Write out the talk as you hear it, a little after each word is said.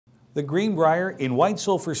The Greenbrier in White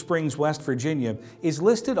Sulphur Springs, West Virginia, is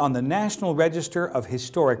listed on the National Register of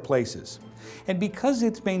Historic Places. And because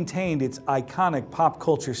it's maintained its iconic pop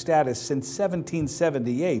culture status since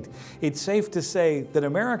 1778, it's safe to say that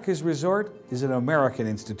America's resort is an American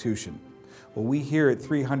institution. Well, we here at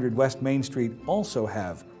 300 West Main Street also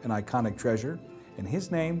have an iconic treasure, and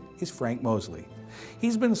his name is Frank Mosley.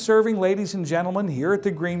 He's been serving ladies and gentlemen here at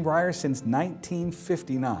the Greenbrier since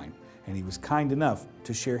 1959. And he was kind enough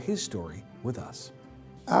to share his story with us.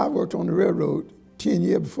 I worked on the railroad 10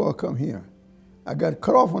 years before I come here. I got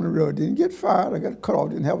cut off on the railroad, didn't get fired, I got cut off,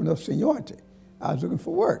 didn't have enough seniority. I was looking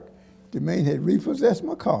for work. The man had repossessed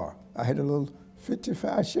my car. I had a little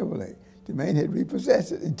 55 Chevrolet. The man had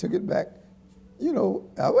repossessed it and took it back. You know,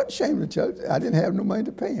 I wasn't ashamed to tell it, I didn't have no money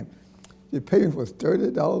to pay him. The payment was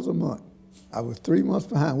 $30 a month. I was 3 months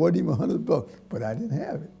behind, wasn't even $100, but I didn't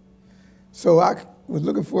have it. So I was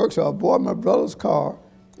looking for work, so I bought my brother's car,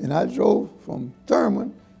 and I drove from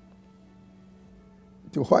Thurman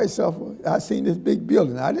to White Sulphur. I seen this big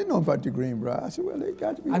building. I didn't know about the Greenbrier. I said, well, they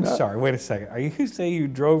got to be. I'm sorry, wait a second. Are you saying you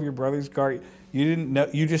drove your brother's car? You didn't know,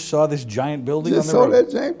 you just saw this giant building on the road?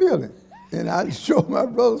 Just saw that giant building. And I drove my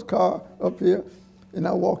brother's car up here, and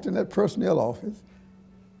I walked in that personnel office,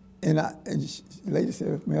 and the lady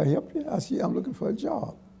said, may I help you? I said, yeah, I'm looking for a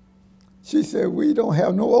job. She said, we don't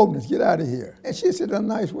have no openings, get out of here. And she said in a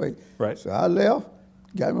nice way. Right. So I left,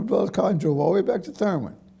 got in my brother's car and drove all the way back to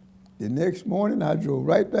Thurman. The next morning, I drove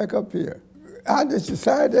right back up here. I just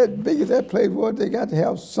decided that big as that place was, they got to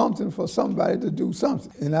have something for somebody to do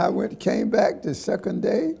something. And I came back the second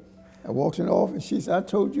day, I walked in the office, she said, I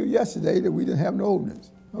told you yesterday that we didn't have no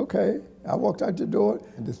openings. Okay, I walked out the door,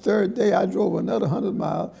 and the third day I drove another 100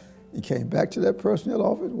 miles and came back to that personnel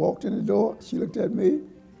office, walked in the door, she looked at me,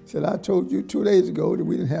 said, I told you 2 days ago that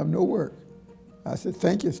we didn't have no work. I said,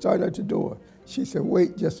 thank you, start at the door. She said,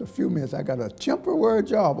 wait just a few minutes, I got a temporary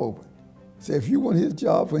job open. Said, if you want his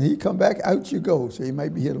job, when he come back, out you go. So he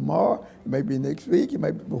might be here tomorrow, it might be next week,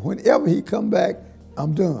 but whenever he come back,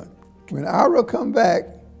 I'm done. When Ira come back,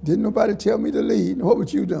 didn't nobody tell me to leave, what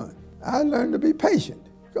would you done? I learned to be patient,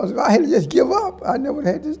 because if I had to just give up, I never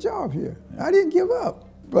had this job here. I didn't give up.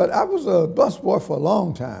 But I was a busboy for a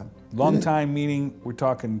long time. Long time meaning we're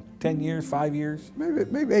talking 10 years, 5 years?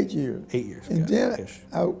 Maybe 8 years. 8 years. And then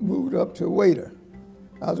I moved up to waiter.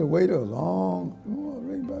 I was a waiter about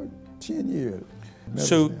 10 years.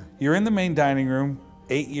 So you're in the main dining room,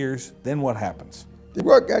 8 years, then what happens? The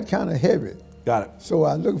work got kind of heavy. Got it. So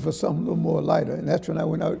I was looking for something a little more lighter, and that's when I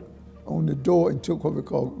went out on the door and took what we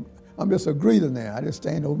call, I'm just a greeter now. I just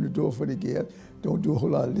stand over the door for the guests, don't do a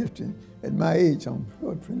whole lot of lifting. At my age, I'm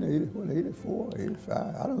 84, 85,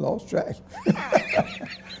 I done lost track.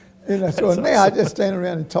 And so now I just stand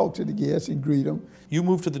around and talk to the guests and greet them. You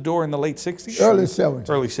moved to the door in the late 60s? Early 70s.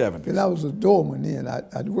 Early 70s. And I was a doorman then.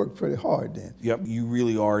 I worked pretty hard then. Yep, you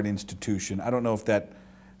really are an institution. I don't know if that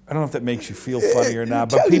makes you feel funny or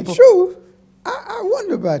not, but people. To tell the truth, I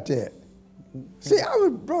wonder about that. See, I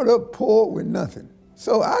was brought up poor with nothing.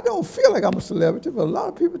 So I don't feel like I'm a celebrity, but a lot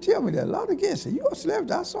of people tell me that. A lot of guests say, you're a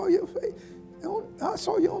celebrity. I saw your face. I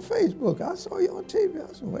saw you on Facebook. I saw you on TV.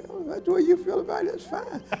 I said, well, if that's the way you feel about it, that's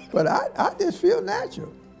fine. But I just feel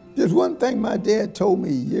natural. There's one thing my dad told me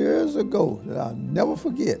years ago that I'll never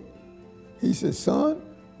forget. He said, son,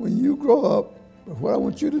 when you grow up, what I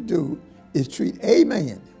want you to do is treat a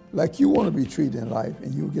man like you want to be treated in life,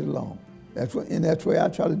 and you'll get along. That's what I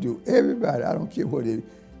try to do. Everybody, I don't care what it is.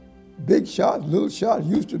 Big shots, little shots,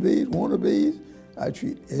 used to be, wannabes, I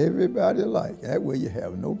treat everybody alike. That way you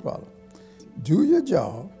have no problem. Do your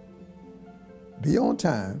job, be on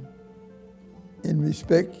time, and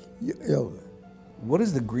respect your elder. What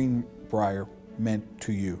has the Greenbrier meant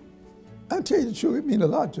to you? I'll tell you the truth, it means a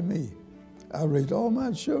lot to me. I raised all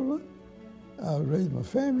my children, I raised my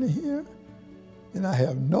family here, and I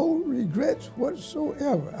have no regrets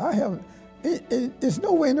whatsoever. I haven't. It's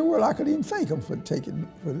no way in the world I could even thank them for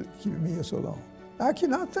keeping me here so long. I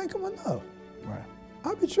cannot thank them enough. Right.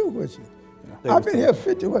 I'll be true with you. Yeah. I've been here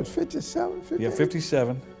 57, 58? Yeah,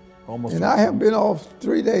 57, almost. And I haven't been off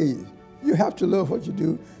 3 days. You have to love what you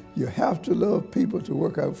do. You have to love people to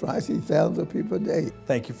work out front. I see thousands of people a day.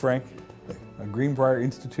 Thank you, Frank. A Greenbrier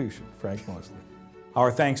institution, Frank Mosley.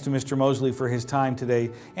 Our thanks to Mr. Mosley for his time today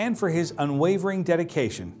and for his unwavering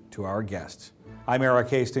dedication to our guests. I'm Eric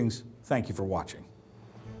Hastings. Thank you for watching.